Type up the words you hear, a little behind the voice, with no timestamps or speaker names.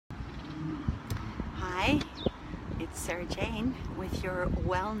Hi, it's Sarah Jane with your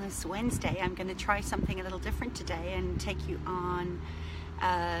Wellness Wednesday. I'm going to try something a little different today and take you on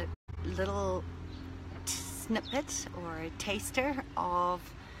a little snippet or a taster of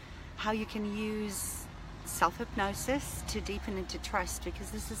how you can use self-hypnosis to deepen into trust,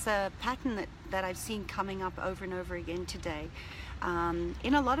 because this is a pattern that I've seen coming up over and over again today,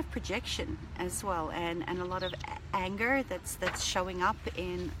 in a lot of projection as well, and a lot of anger that's showing up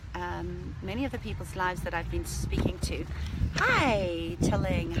in many of the people's lives that I've been speaking to. Hi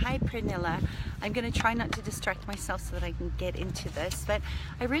Tilling, hi Pranilla. I'm going to try not to distract myself so that I can get into this, but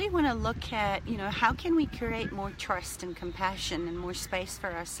I really want to look at, how can we create more trust and compassion and more space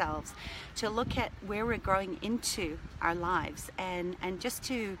for ourselves, to look at where we're growing into our lives, and just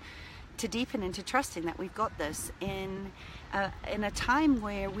to deepen into trusting that we've got this in a time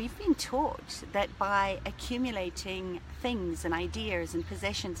where we've been taught that by accumulating things and ideas and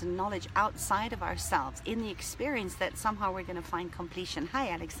possessions and knowledge outside of ourselves in the experience, that somehow we're going to find completion. Hi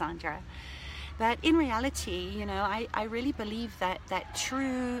Alexandra. But in reality, I really believe that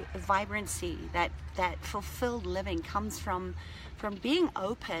true vibrancy, that fulfilled living comes from being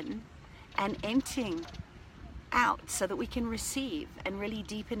open and emptying out so that we can receive and really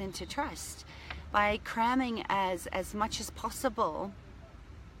deepen into trust, by cramming as much as possible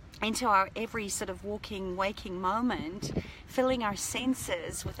into our every sort of waking moment, filling our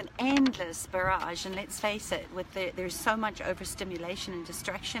senses with an endless barrage. And let's face it, there's so much overstimulation and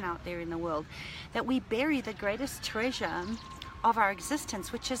distraction out there in the world, that we bury the greatest treasure of our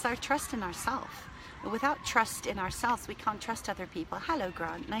existence, which is our trust in ourselves. Without trust in ourselves, we can't trust other people. Hello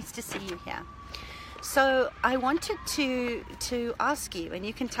Grant, nice to see you here. So I wanted to ask you, and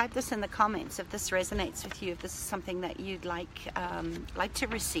you can type this in the comments if this resonates with you, if this is something that you'd like to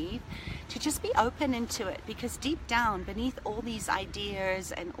receive, to just be open into it, because deep down beneath all these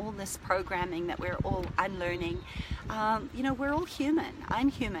ideas and all this programming that we're all unlearning, we're all human. I'm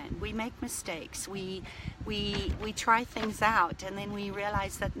human. We make mistakes. We try things out, and then we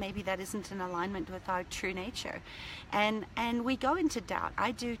realize that maybe that isn't in alignment with our true nature, and we go into doubt. I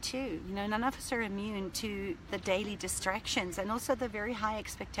do too. None of us are immune to the daily distractions, and also the very high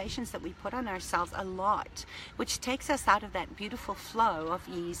expectations that we put on ourselves a lot, which takes us out of that beautiful flow of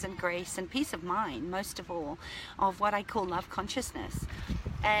ease and grace and peace of mind, most of all, of what I call love consciousness.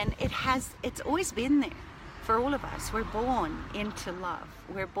 And it's always been there for all of us. We're born into love.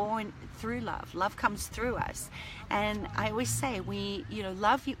 We're born through love. Love comes through us. And I always say,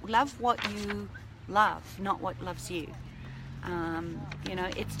 love what you love, not what loves you.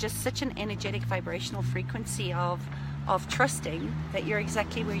 It's just such an energetic vibrational frequency of trusting that you're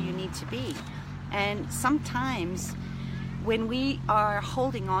exactly where you need to be. And sometimes when we are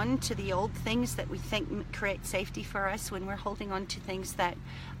holding on to the old things that we think create safety for us, when we're holding on to things that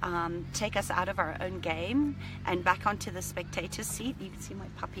take us out of our own game and back onto the spectator seat, you can see my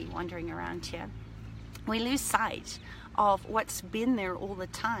puppy wandering around here, we lose sight of what's been there all the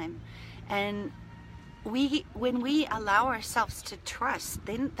time. And when we allow ourselves to trust,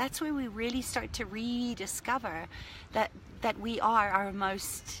 then that's where we really start to rediscover that we are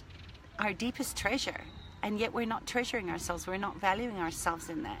our deepest treasure. And yet we're not treasuring ourselves, we're not valuing ourselves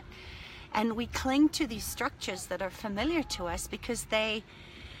in that. And we cling to these structures that are familiar to us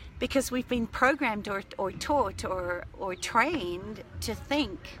because we've been programmed or taught or trained to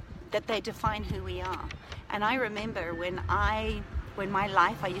think that they define who we are. And I remember when my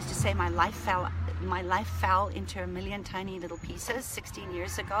life, I used to say my life fell into a million tiny little pieces 16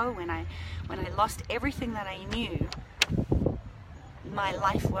 years ago, when I lost everything that I knew my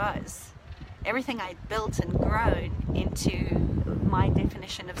life was. Everything I'd built and grown into my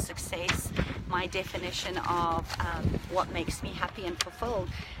definition of success, my definition of what makes me happy and fulfilled,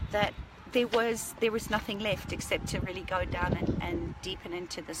 that there was nothing left except to really go down and deepen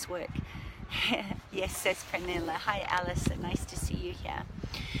into this work. Yes, says Pranilla. Hi Alison, nice to see you here.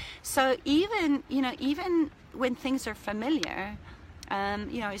 So even when things are familiar,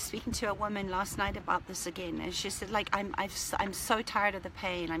 I was speaking to a woman last night about this again, and she said, I'm so tired of the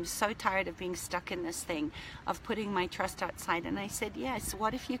pain. I'm so tired of being stuck in this thing, of putting my trust outside. And I said, yes,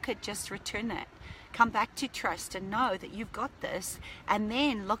 what if you could just return that? Come back to trust and know that you've got this, and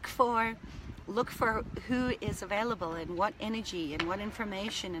then look for who is available, and what energy and what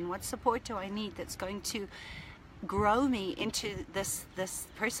information and what support do I need that's going to grow me into this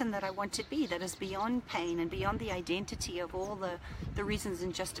person that I want to be, that is beyond pain and beyond the identity of all the reasons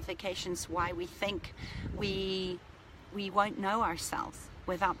and justifications why we think we won't know ourselves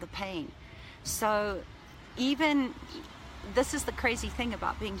without the pain. So even this is the crazy thing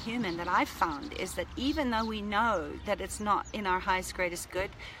about being human that I've found, is that even though we know that it's not in our highest greatest good,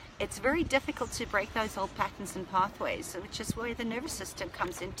 it's very difficult to break those old patterns and pathways, which is where the nervous system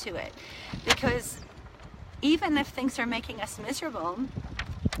comes into it. Because even if things are making us miserable,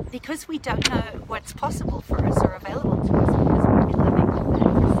 because we don't know what's possible for us or available to us, because we've been living with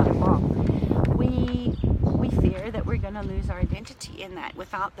that for so long, we fear that we're going to lose our identity in that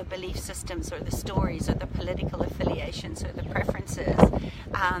without the belief systems or the stories or the political affiliations or the preferences,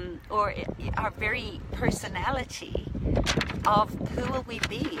 or our very personality of who will we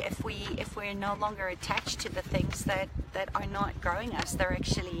be if we're no longer attached to the things that are not growing us, they're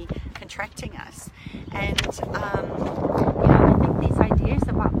actually contracting us. And I think these ideas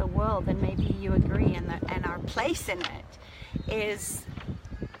about the world, and maybe you agree, and our place in it is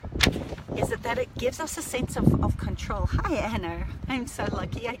that it gives us a sense of control. Hi Anna, I'm so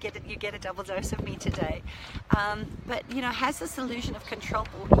lucky. You get a double dose of me today. But has this illusion of control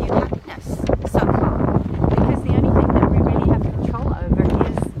brought you happiness so far? Because the only thing that we really have control over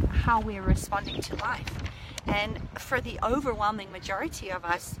is how we're responding to life. And for the overwhelming majority of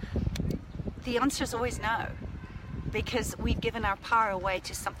us, the answer is always no, because we've given our power away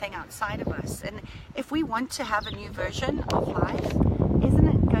to something outside of us. And if we want to have a new version of life, isn't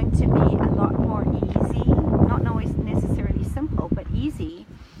it going to be a lot more easy, not always necessarily simple, but easy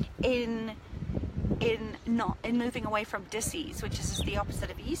in moving away from dis-ease, which is the opposite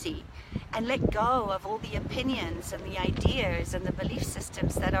of easy, and let go of all the opinions and the ideas and the belief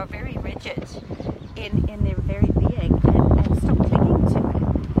systems that are very rigid in their very being, and stop clinging to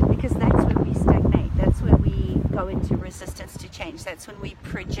it, because that's when we stagnate, that's when we go into resistance to change, that's when we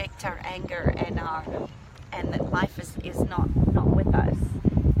project our anger and that life is not with us,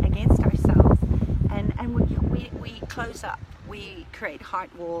 against ourselves, and we close up, we create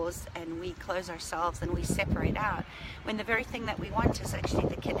heart walls, and we close ourselves and we separate out, when the very thing that we want is actually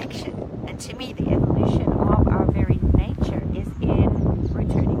the connection. And to me, the evolution of our very nature is in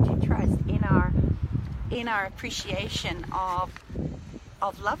returning to trust, in our appreciation of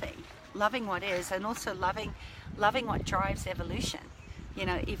loving what is, and also loving what drives evolution.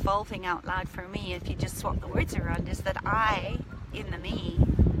 Evolving out loud for me, if you just swap the words around, is that I, in the me,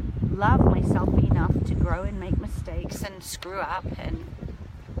 love myself enough to grow and make mistakes and screw up, and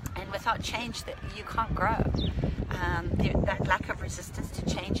without change that you can't grow. That lack of resistance to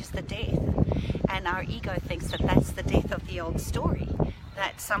change is the death, and our ego thinks that that's the death of the old story,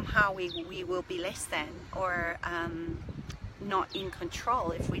 that somehow we will be less than, or not in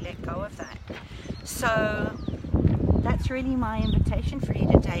control if we let go of that. So that's really my invitation for you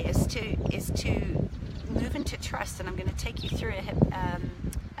today, is to move into trust. And I'm going to take you through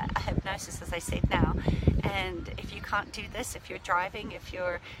a hypnosis, as I said now. And if you can't do this, if you're driving, if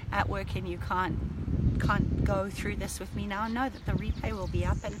you're at work and you can't go through this with me now, know that the replay will be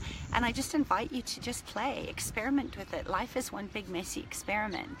up, and I just invite you to just play, experiment with it. Life is one big messy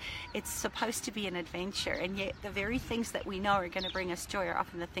experiment. It's supposed to be an adventure, and yet the very things that we know are going to bring us joy are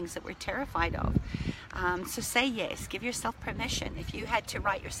often the things that we're terrified of. So say yes, give yourself permission. If you had to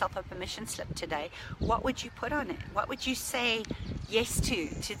write yourself a permission slip today, what would you put on it? What would you say yes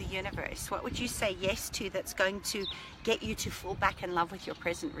to the universe? What would you say yes to that's going to get you to fall back in love with your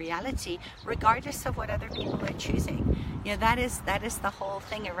present reality, regardless of what other people are choosing? That is the whole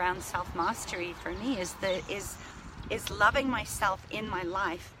thing around self-mastery for me, is loving myself in my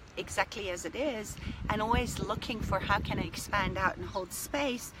life exactly as it is, and always looking for how can I expand out and hold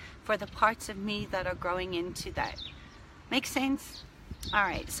space for the parts of me that are growing into that. Make sense? All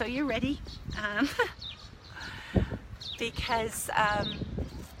right, so you're ready, because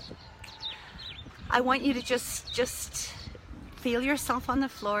I want you to just feel yourself on the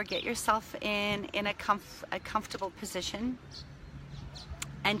floor, get yourself in a comfortable position,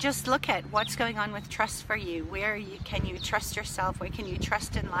 and just look at what's going on with trust for you. Where can you trust yourself? Where can you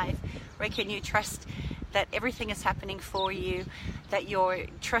trust in life? Where can you trust that everything is happening for you, that you're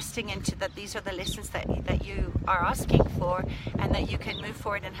trusting into that these are the lessons that you are asking for, and that you can move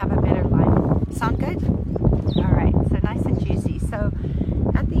forward and have a better life. Sound good? All right, so nice and juicy. So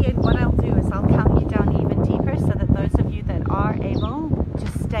at the end, what I'll do is I'll calm you down even deeper, so that those of you that are able,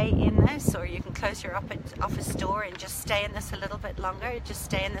 just stay in this, or you can close your office door and just stay in this a little bit longer. Just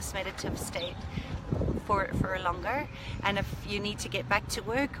stay in this meditative state for longer. And if you need to get back to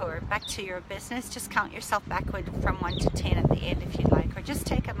work or back to your business, just count yourself backward from 1 to 10 at the end if you'd like, or just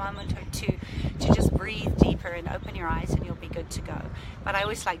take a moment or two to just breathe deeper and open your eyes, and you'll be good to go. But I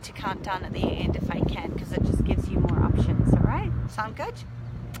always like to count down at the end if I can, because it just gives you more options. All right, sound good?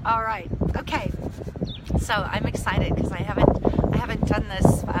 All right, okay. So I'm excited because I haven't done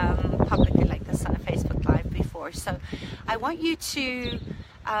this publicly like this on a Facebook Live before. So I want you to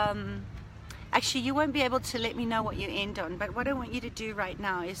Actually, you won't be able to let me know what you end on, but what I want you to do right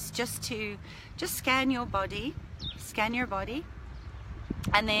now is just scan your body,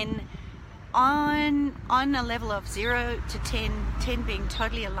 and then on a level of 0 to 10, 10 being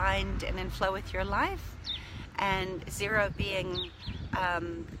totally aligned and in flow with your life, and 0 being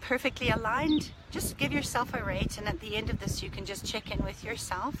perfectly aligned, just give yourself a rate, and at the end of this you can just check in with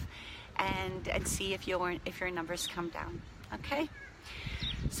yourself and see if your numbers come down. Okay,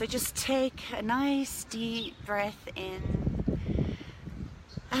 so just take a nice deep breath in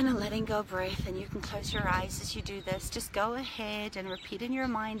and a letting go breath, and you can close your eyes as you do this. Just go ahead and repeat in your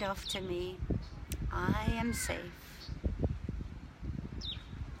mind after me. I am safe.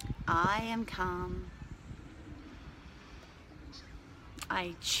 I am calm.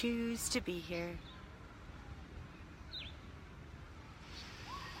 I choose to be here.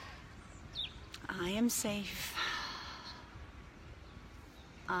 I am safe.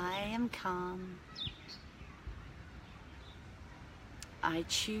 I am calm. I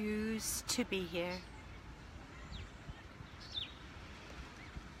choose to be here.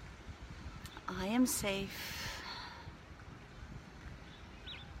 I am safe.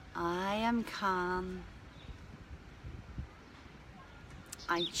 I am calm.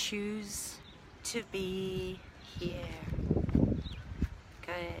 I choose to be here.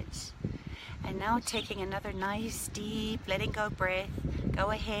 Good. And now taking another nice deep letting go breath, go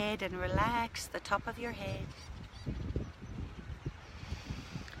ahead and relax the top of your head.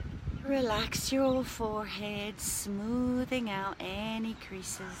 Relax your forehead, smoothing out any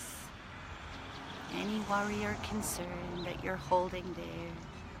creases, any worry or concern that you're holding there.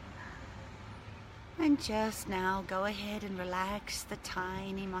 And just now go ahead and relax the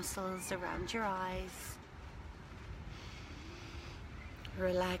tiny muscles around your eyes.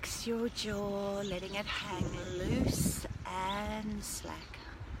 Relax your jaw, letting it hang loose and slack.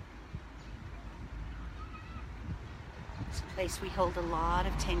 It's a place we hold a lot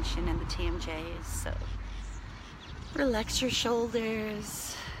of tension in the TMJs, so relax your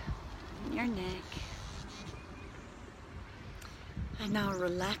shoulders, your neck. And now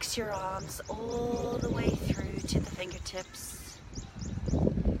relax your arms all the way through to the fingertips.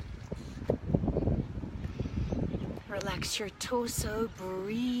 Relax your torso,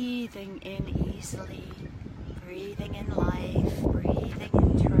 breathing in easily, breathing in life, breathing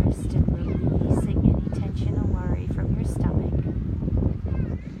in trust, and releasing any tension or worry from your stomach,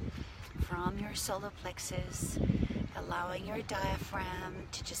 from your solar plexus, allowing your diaphragm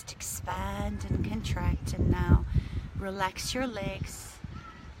to just expand and contract. And now relax your legs,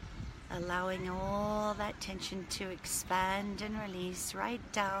 allowing all that tension to expand and release right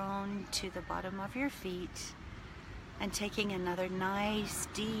down to the bottom of your feet. And taking another nice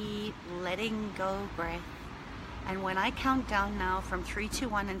deep letting go breath. And when I count down now from 3 to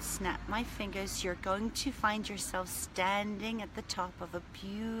 1 and snap my fingers, you're going to find yourself standing at the top of a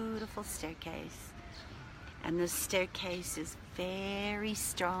beautiful staircase. And this staircase is very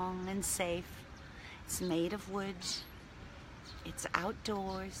strong and safe. It's made of wood. It's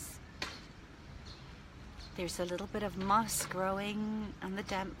outdoors. There's a little bit of moss growing on the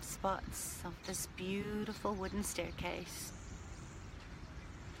damp spots of this beautiful wooden staircase.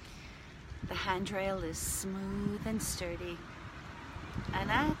 The handrail is smooth and sturdy. And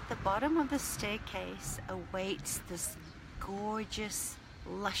at the bottom of the staircase awaits this gorgeous,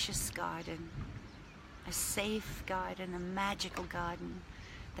 luscious garden. A safe garden, a magical garden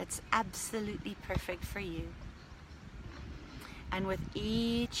that's absolutely perfect for you. And with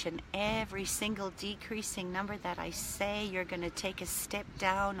each and every single decreasing number that I say, you're going to take a step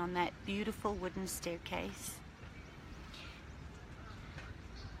down on that beautiful wooden staircase.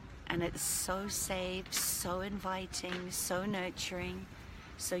 And it's so safe, so inviting, so nurturing.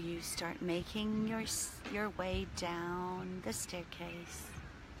 So you start making your way down the staircase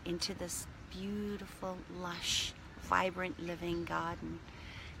into this beautiful, lush, vibrant living garden.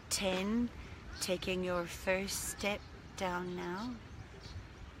 10, taking your first step down now,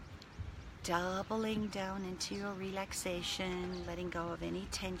 doubling down into your relaxation, letting go of any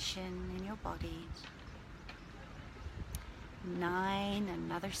tension in your body. 9,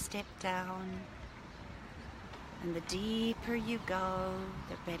 another step down, and the deeper you go,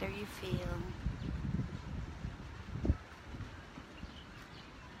 the better you feel.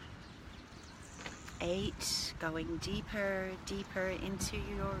 8, going deeper, deeper into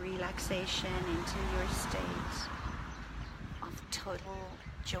your relaxation, into your state of total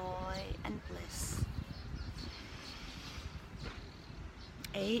joy and bliss.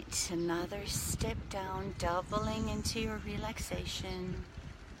 8, another step down, doubling into your relaxation,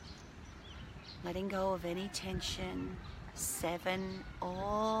 letting go of any tension, 7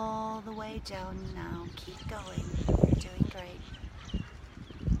 all the way down now. Keep going. You're doing great.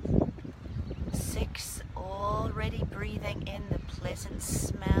 6, already breathing in the pleasant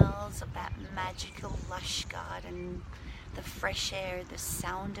smells of that magical lush garden, the fresh air, the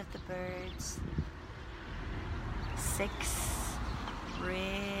sound of the birds. 6,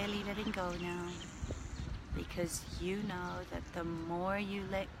 really letting go now, because you know that the more you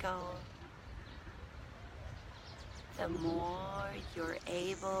let go, the more you're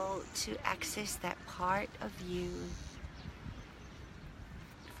able to access that part of you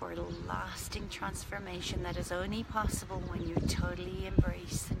for lasting transformation that is only possible when you totally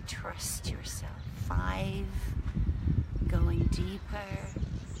embrace and trust yourself. 5, going deeper.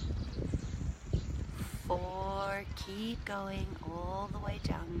 4, keep going all the way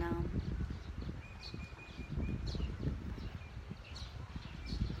down now.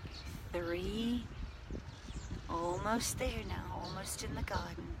 3, almost there now, almost in the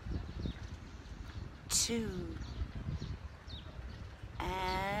garden. 2,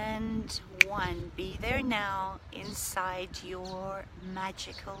 and 1. Be there now inside your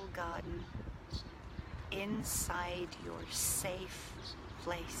magical garden, inside your safe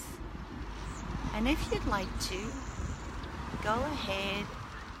place. And if you'd like to, go ahead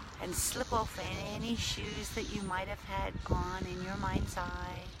and slip off any shoes that you might have had on in your mind's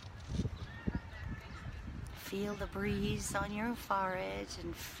eye. Feel the breeze on your forehead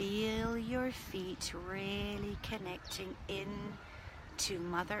and feel your feet really connecting in to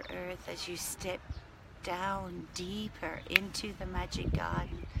Mother Earth as you step down deeper into the magic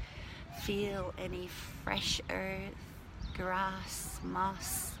garden. Feel any fresh earth, grass,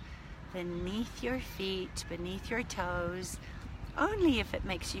 moss beneath your feet, beneath your toes, only if it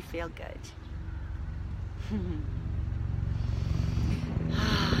makes you feel good.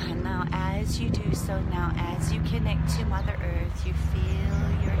 Now as you do so, now as you connect to Mother Earth, you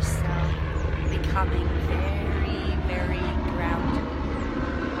feel yourself becoming very, very grounded.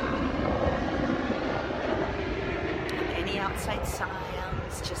 And any outside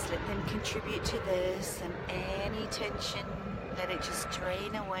sounds, just let them contribute to this, and any tension, let it just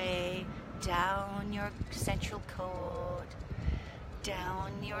drain away down your central cord,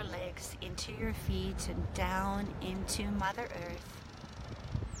 down your legs, into your feet, and down into Mother Earth.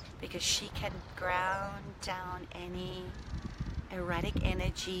 Because she can ground down any erratic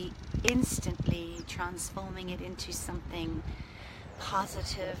energy instantly, transforming it into something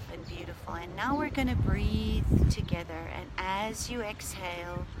positive and beautiful. And now we're going to breathe together, and as you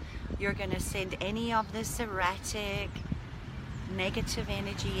exhale, you're going to send any of this erratic, negative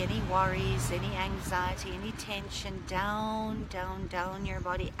energy, any worries, any anxiety, any tension down, down, down your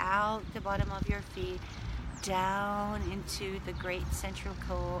body, out the bottom of your feet, down into the great central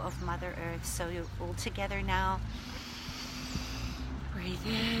core of Mother Earth. So you're all together now. Breathe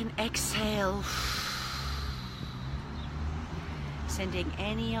in, exhale. Sending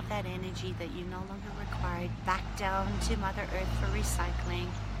any of that energy that you no longer required back down to Mother Earth for recycling.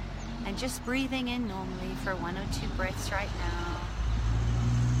 And just breathing in normally for 1 or 2 breaths right now.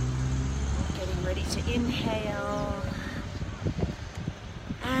 Getting ready to inhale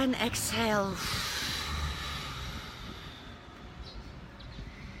and exhale.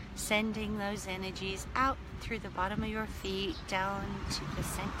 Sending those energies out through the bottom of your feet down to the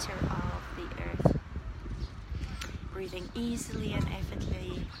center of the earth. Breathing easily and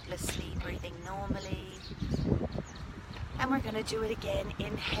effortlessly, breathing normally. And we're going to do it again.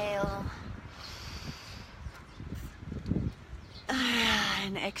 Inhale.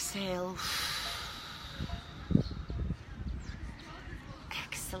 And exhale.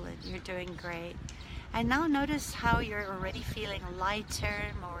 Excellent. You're doing great. And now notice how you're already feeling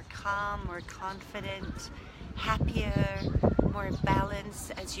lighter, more calm, more confident, happier, more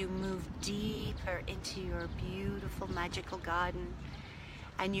balanced as you move deeper into your beautiful magical garden.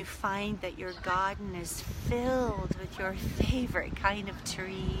 And you find that your garden is filled with your favorite kind of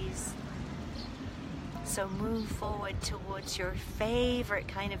trees. So move forward towards your favorite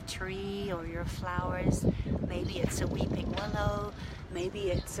kind of tree or your flowers. Maybe it's a weeping willow.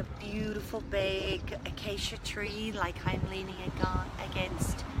 Maybe it's a beautiful big acacia tree like I'm leaning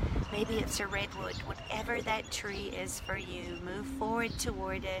against. Maybe it's a redwood. Whatever that tree is for you, move forward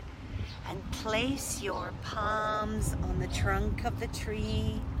toward it and place your palms on the trunk of the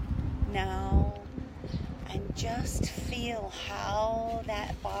tree now. And just feel how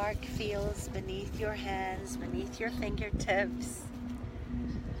that bark feels beneath your hands, beneath your fingertips.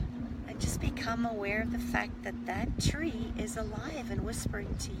 And just become aware of the fact that that tree is alive and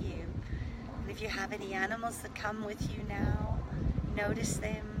whispering to you. And if you have any animals that come with you now, notice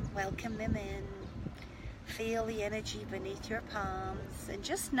them, welcome them in. Feel the energy beneath your palms and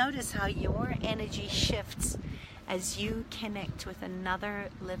just notice how your energy shifts as you connect with another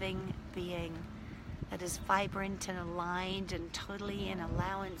living being that is vibrant and aligned and totally in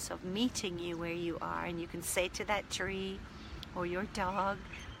allowance of meeting you where you are. And you can say to that tree or your dog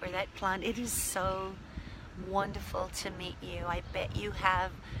or that plant, it is so wonderful to meet you. I bet you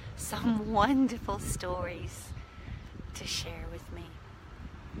have some wonderful stories to share with me.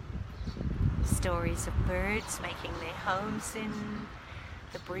 Stories of birds making their homes in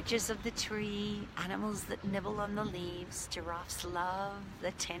the bridges of the tree, animals that nibble on the leaves, giraffes love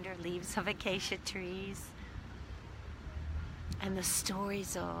the tender leaves of acacia trees, and the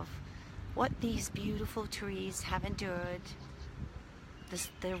stories of what these beautiful trees have endured,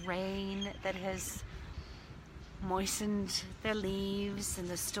 the rain that has moistened their leaves, and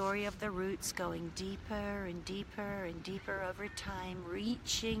the story of the roots going deeper and deeper and deeper over time,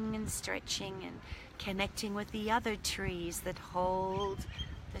 reaching and stretching and connecting with the other trees that hold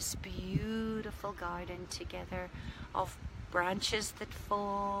this beautiful garden together of branches that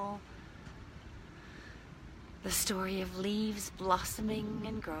fall, the story of leaves blossoming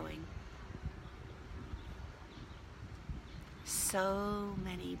and growing. So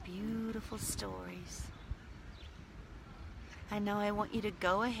many beautiful stories. And now I want you to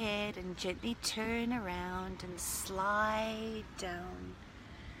go ahead and gently turn around and slide down,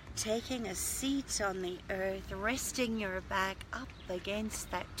 taking a seat on the earth, resting your back up against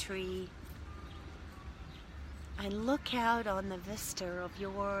that tree, and look out on the vista of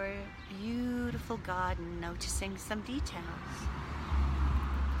your beautiful garden, noticing some details.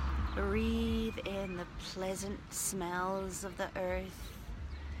 Breathe in the pleasant smells of the earth,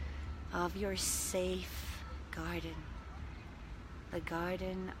 of your safe garden. The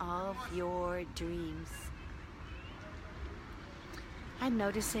garden of your dreams. I'm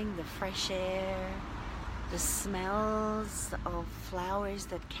noticing the fresh air, the smells of flowers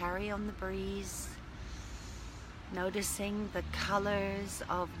that carry on the breeze, noticing the colors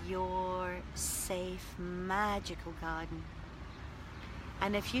of your safe, magical garden.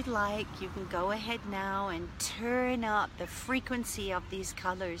 And if you'd like, you can go ahead now and turn up the frequency of these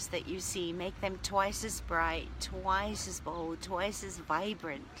colors that you see. Make them twice as bright, twice as bold, twice as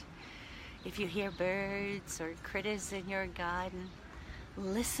vibrant. If you hear birds or critters in your garden,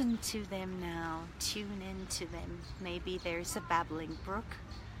 listen to them now, tune into them. Maybe there's a babbling brook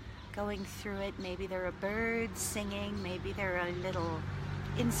going through it. Maybe there are birds singing. Maybe there are little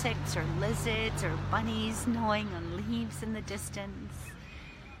insects or lizards or bunnies gnawing on leaves in the distance.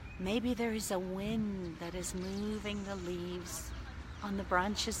 Maybe there is a wind that is moving the leaves on the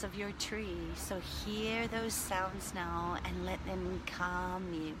branches of your tree. So hear those sounds now and let them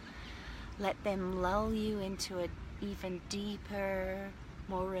calm you. Let them lull you into an even deeper,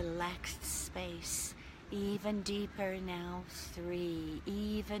 more relaxed space. Even deeper now, 3.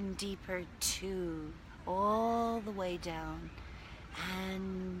 Even deeper, 2. All the way down.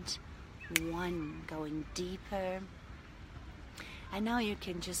 And 1. Going deeper. And now you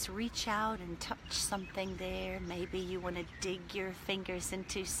can just reach out and touch something there. Maybe you want to dig your fingers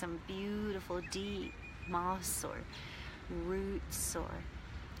into some beautiful deep moss or roots or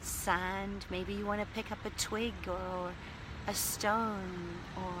sand. Maybe you want to pick up a twig or a stone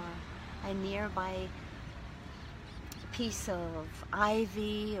or a nearby piece of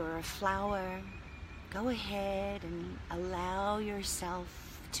ivy or a flower. Go ahead and allow yourself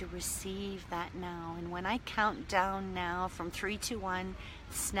to receive that now. And when I count down now from 3 to 1,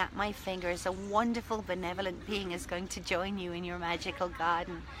 snap my fingers. A wonderful benevolent being is going to join you in your magical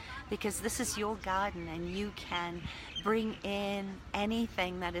garden, because this is your garden and you can bring in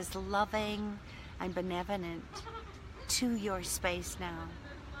anything that is loving and benevolent to your space now.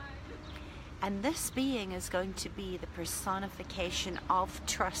 And this being is going to be the personification of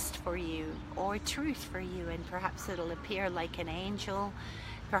trust for you or truth for you, and perhaps it'll appear like an angel.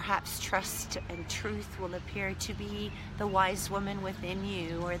 Perhaps trust and truth will appear to be the wise woman within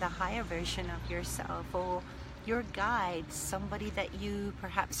you, or the higher version of yourself, or your guide, somebody that you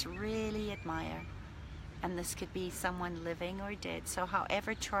perhaps really admire. And this could be someone living or dead. So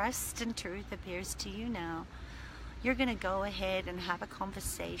however trust and truth appears to you now, you're going to go ahead and have a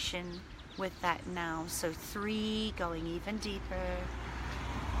conversation with that now. So 3, going even deeper.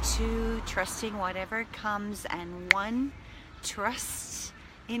 2, trusting whatever comes. And 1, trust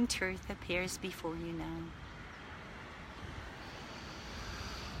in truth appears before you now.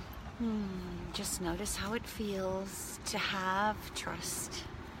 Just notice how it feels to have trust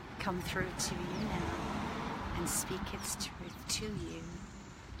come through to you now and speak its truth to you.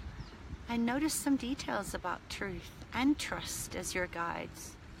 And notice some details about truth and trust as your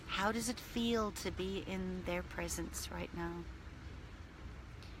guides. How does it feel to be in their presence right now?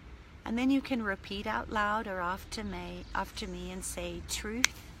 And then you can repeat out loud or after me and say,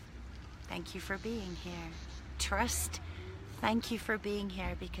 truth, thank you for being here. Trust, thank you for being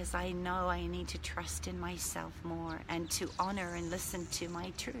here, because I know I need to trust in myself more and to honor and listen to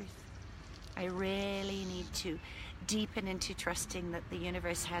my truth. I really need to deepen into trusting that the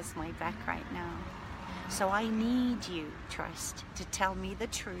universe has my back right now. So I need you, trust, to tell me the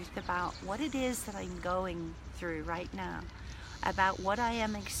truth about what it is that I'm going through right now, about what I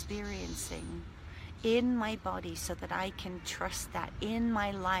am experiencing in my body, so that I can trust that, in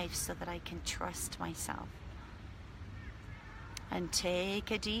my life so that I can trust myself. And take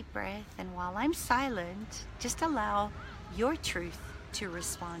a deep breath, and while I'm silent, just allow your truth to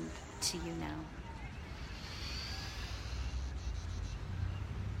respond to you now.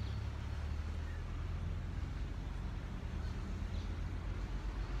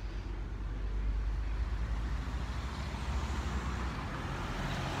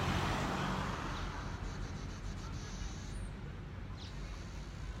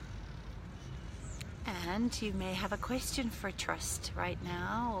 And you may have a question for trust right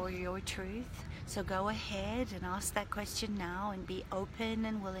now, or your truth. So go ahead and ask that question now, and be open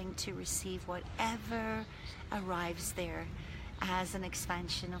and willing to receive whatever arrives there as an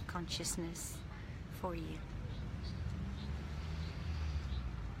expansion of consciousness for you.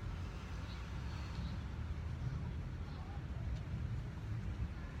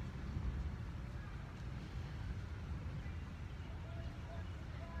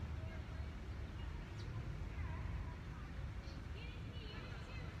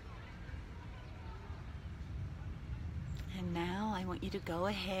 And now I want you to go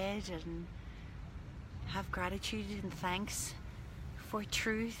ahead and have gratitude and thanks for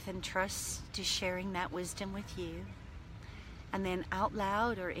truth and trust to sharing that wisdom with you. And then out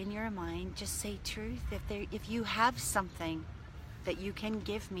loud or in your mind, just say, truth, if you have something that you can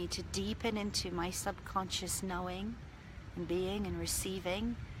give me to deepen into my subconscious knowing and being and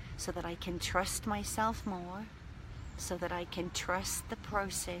receiving, so that I can trust myself more, so that I can trust the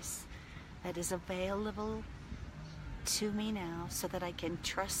process that is available to me now, so that I can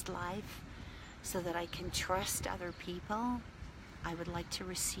trust life, so that I can trust other people, I would like to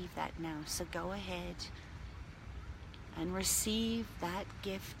receive that now. So go ahead and receive that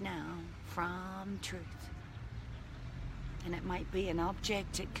gift now from truth. And it might be an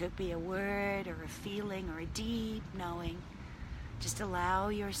object, it could be a word or a feeling or a deep knowing. Just allow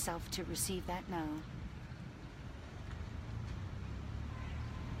yourself to receive that now.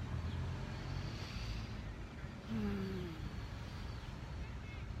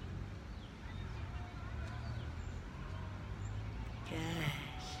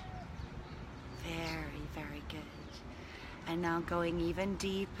 Very good. And now going even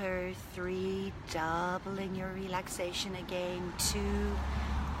deeper, 3, doubling your relaxation again, 2,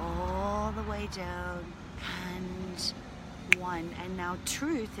 all the way down, and 1. And now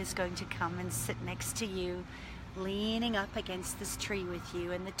truth is going to come and sit next to you, leaning up against this tree with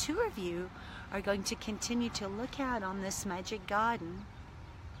you, and the two of you are going to continue to look out on this magic garden,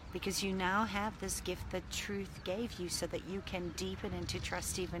 because you now have this gift that truth gave you, so that you can deepen into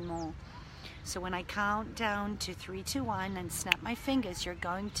trust even more. So when I count down to 3, 2, 1 and snap my fingers, you're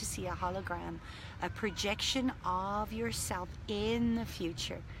going to see a hologram, a projection of yourself in the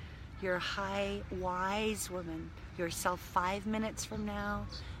future. Your high, wise woman, yourself 5 minutes from now,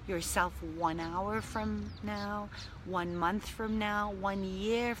 yourself 1 hour from now, 1 month from now, 1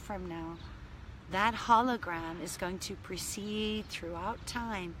 year from now. That hologram is going to proceed throughout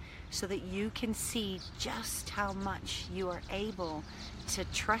time, so that you can see just how much you are able to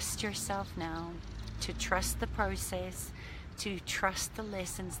trust yourself now, to trust the process, to trust the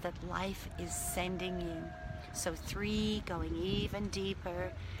lessons that life is sending you. So 3, going even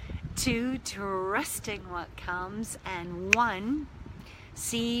deeper, 2, trusting what comes, and 1,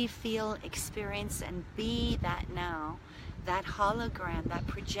 see, feel, experience, and be that now. That hologram, that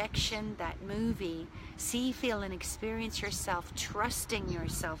projection, that movie. See, feel, and experience yourself trusting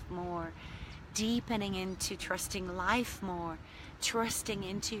yourself more, deepening into trusting life more, trusting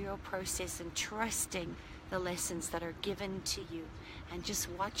into your process, and trusting the lessons that are given to you. And just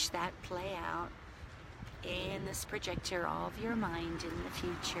watch that play out in this projector of your mind in the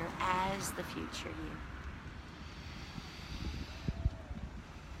future, as the future you.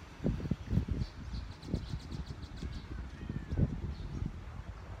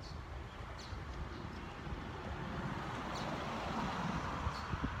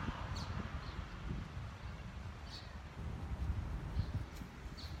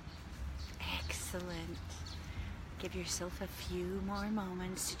 Excellent. Give yourself a few more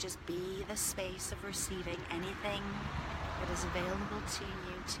moments to just be the space of receiving anything that is available to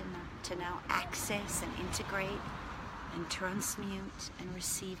you to now access and integrate and transmute and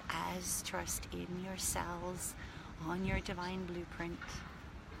receive as trust in your cells on your divine blueprint.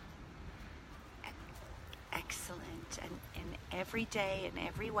 Excellent. And in every day, in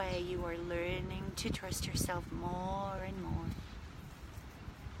every way, you are learning to trust yourself more and more.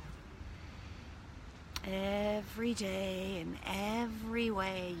 Every day, in every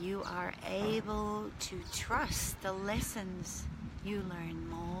way, you are able to trust the lessons you learn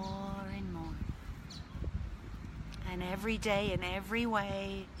more and more. And every day, in every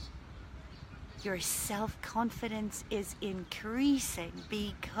way, your self-confidence is increasing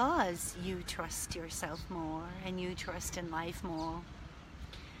because you trust yourself more and you trust in life more.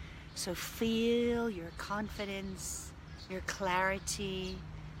 So feel your confidence, your clarity,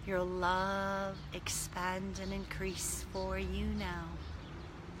 your love expand and increase for you now.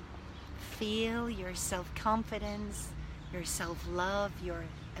 Feel your self-confidence, your self-love, your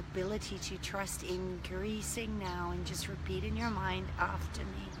ability to trust increasing now, and just repeat in your mind after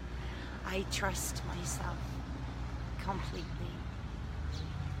me. I trust myself completely.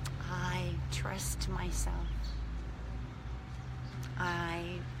 I trust myself. I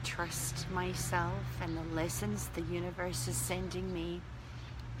trust myself and the lessons the universe is sending me,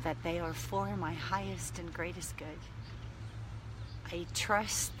 that they are for my highest and greatest good. I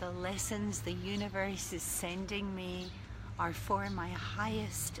trust the lessons the universe is sending me are for my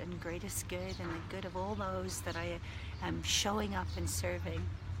highest and greatest good and the good of all those that I am showing up and serving.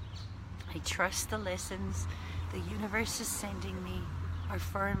 I trust the lessons the universe is sending me are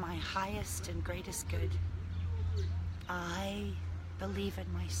for my highest and greatest good. I believe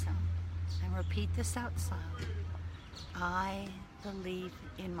in myself. And repeat this out loud. I believe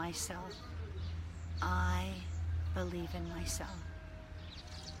in myself. I believe in myself.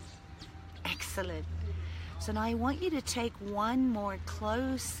 Excellent. So now I want you to take one more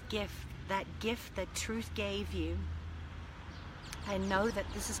close gift, that gift that truth gave you, and know that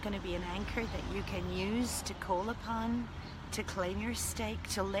this is going to be an anchor that you can use to call upon, to claim your stake,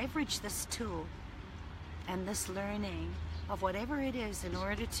 to leverage this tool and this learning of whatever it is in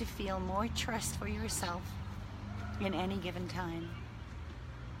order to feel more trust for yourself in any given time.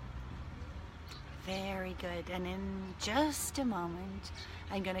 Very good. And in just a moment,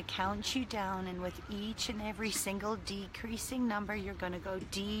 I'm going to count you down, and with each and every single decreasing number, you're going to go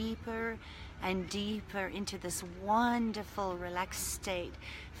deeper and deeper into this wonderful relaxed state,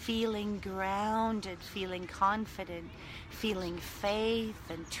 feeling grounded, feeling confident, feeling faith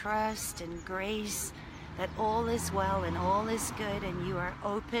and trust and grace that all is well and all is good, and you are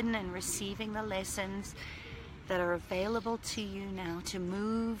open and receiving the lessons that are available to you now to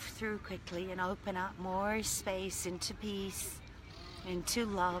move through quickly and open up more space into peace, into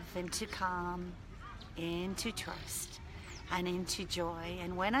love, into calm, into trust, and into joy.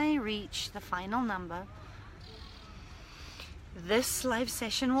 And when I reach the final number, this live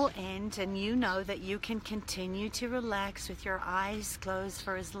session will end, and you know that you can continue to relax with your eyes closed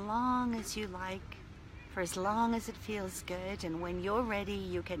for as long as you like, for as long as it feels good. And when you're ready,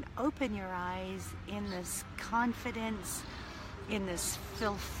 you can open your eyes in this confidence, in this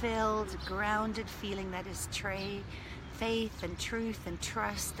fulfilled, grounded feeling that is faith and truth and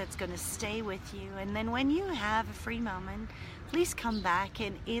trust that's going to stay with you. And then when you have a free moment, please come back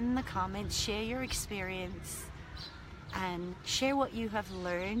and in the comments share your experience and share what you have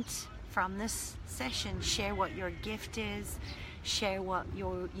learned from this session. Share what your gift is. Share what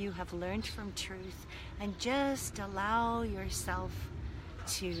you have learned from truth, and just allow yourself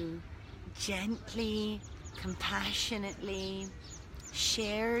to gently, compassionately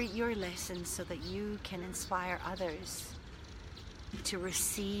share your lessons so that you can inspire others to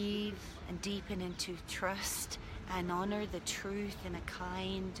receive and deepen into trust and honor the truth in a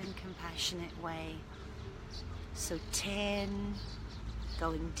kind and compassionate way. So 10,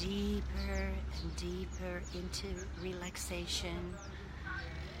 going deeper and deeper into relaxation.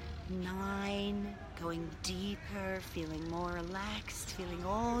 9, going deeper, feeling more relaxed, feeling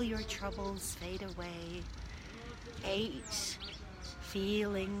all your troubles fade away. 8,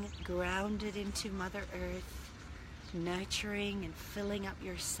 feeling grounded into Mother Earth, nurturing and filling up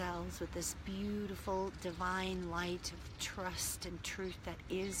your cells with this beautiful divine light of trust and truth that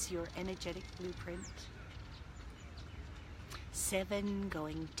is your energetic blueprint. 7,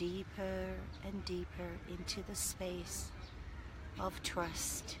 going deeper and deeper into the space of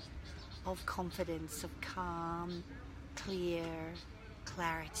trust, of confidence, of calm, clear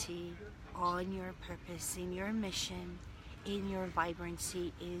clarity on your purpose, in your mission, in your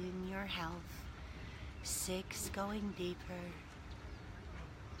vibrancy, in your health. 6, going deeper.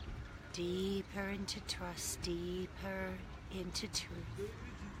 Deeper into trust, deeper into truth,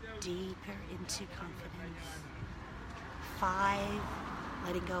 deeper into confidence. 5,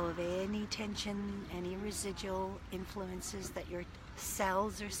 letting go of any tension, any residual influences that your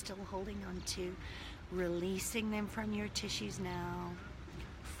cells are still holding on to, releasing them from your tissues now.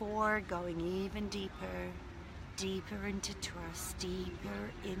 4, going even deeper, deeper into trust,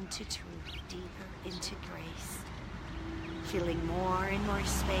 deeper into truth, deeper into grace. Feeling more and more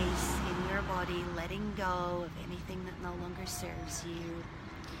space in your body, letting go of anything that no longer serves you.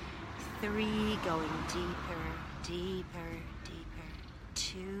 3, going deeper, deeper, deeper.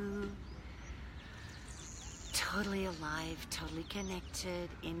 2, totally alive, totally connected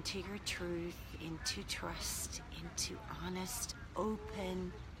into your truth, into trust, into honest,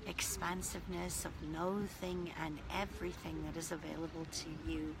 open expansiveness of nothing and everything that is available to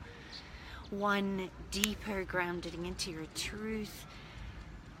you. 1, deeper grounding into your truth,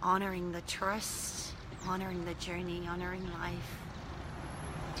 honoring the trust, honoring the journey, honoring life.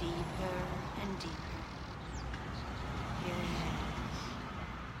 Deeper and deeper. Good.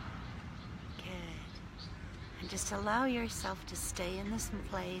 Good. And just allow yourself to stay in this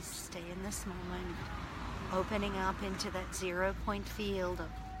place, stay in this moment, opening up into that 0 point field of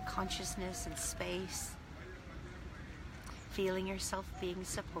consciousness and space, feeling yourself being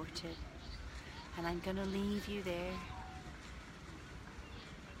supported. And I'm going to leave you there.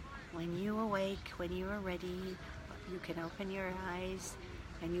 When you awake, when you are ready, you can open your eyes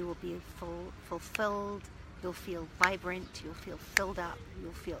and you will be fulfilled. You'll feel vibrant, you'll feel filled up,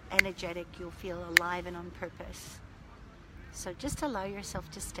 you'll feel energetic, you'll feel alive and on purpose. So just allow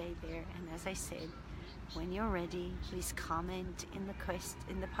yourself to stay there. And as I said, when you're ready, please comment in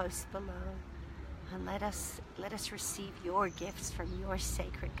the post below, and let us receive your gifts from your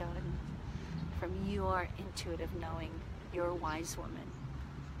sacred garden, from your intuitive knowing, your wise woman.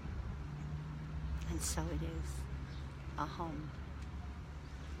 And so it is. Ahom.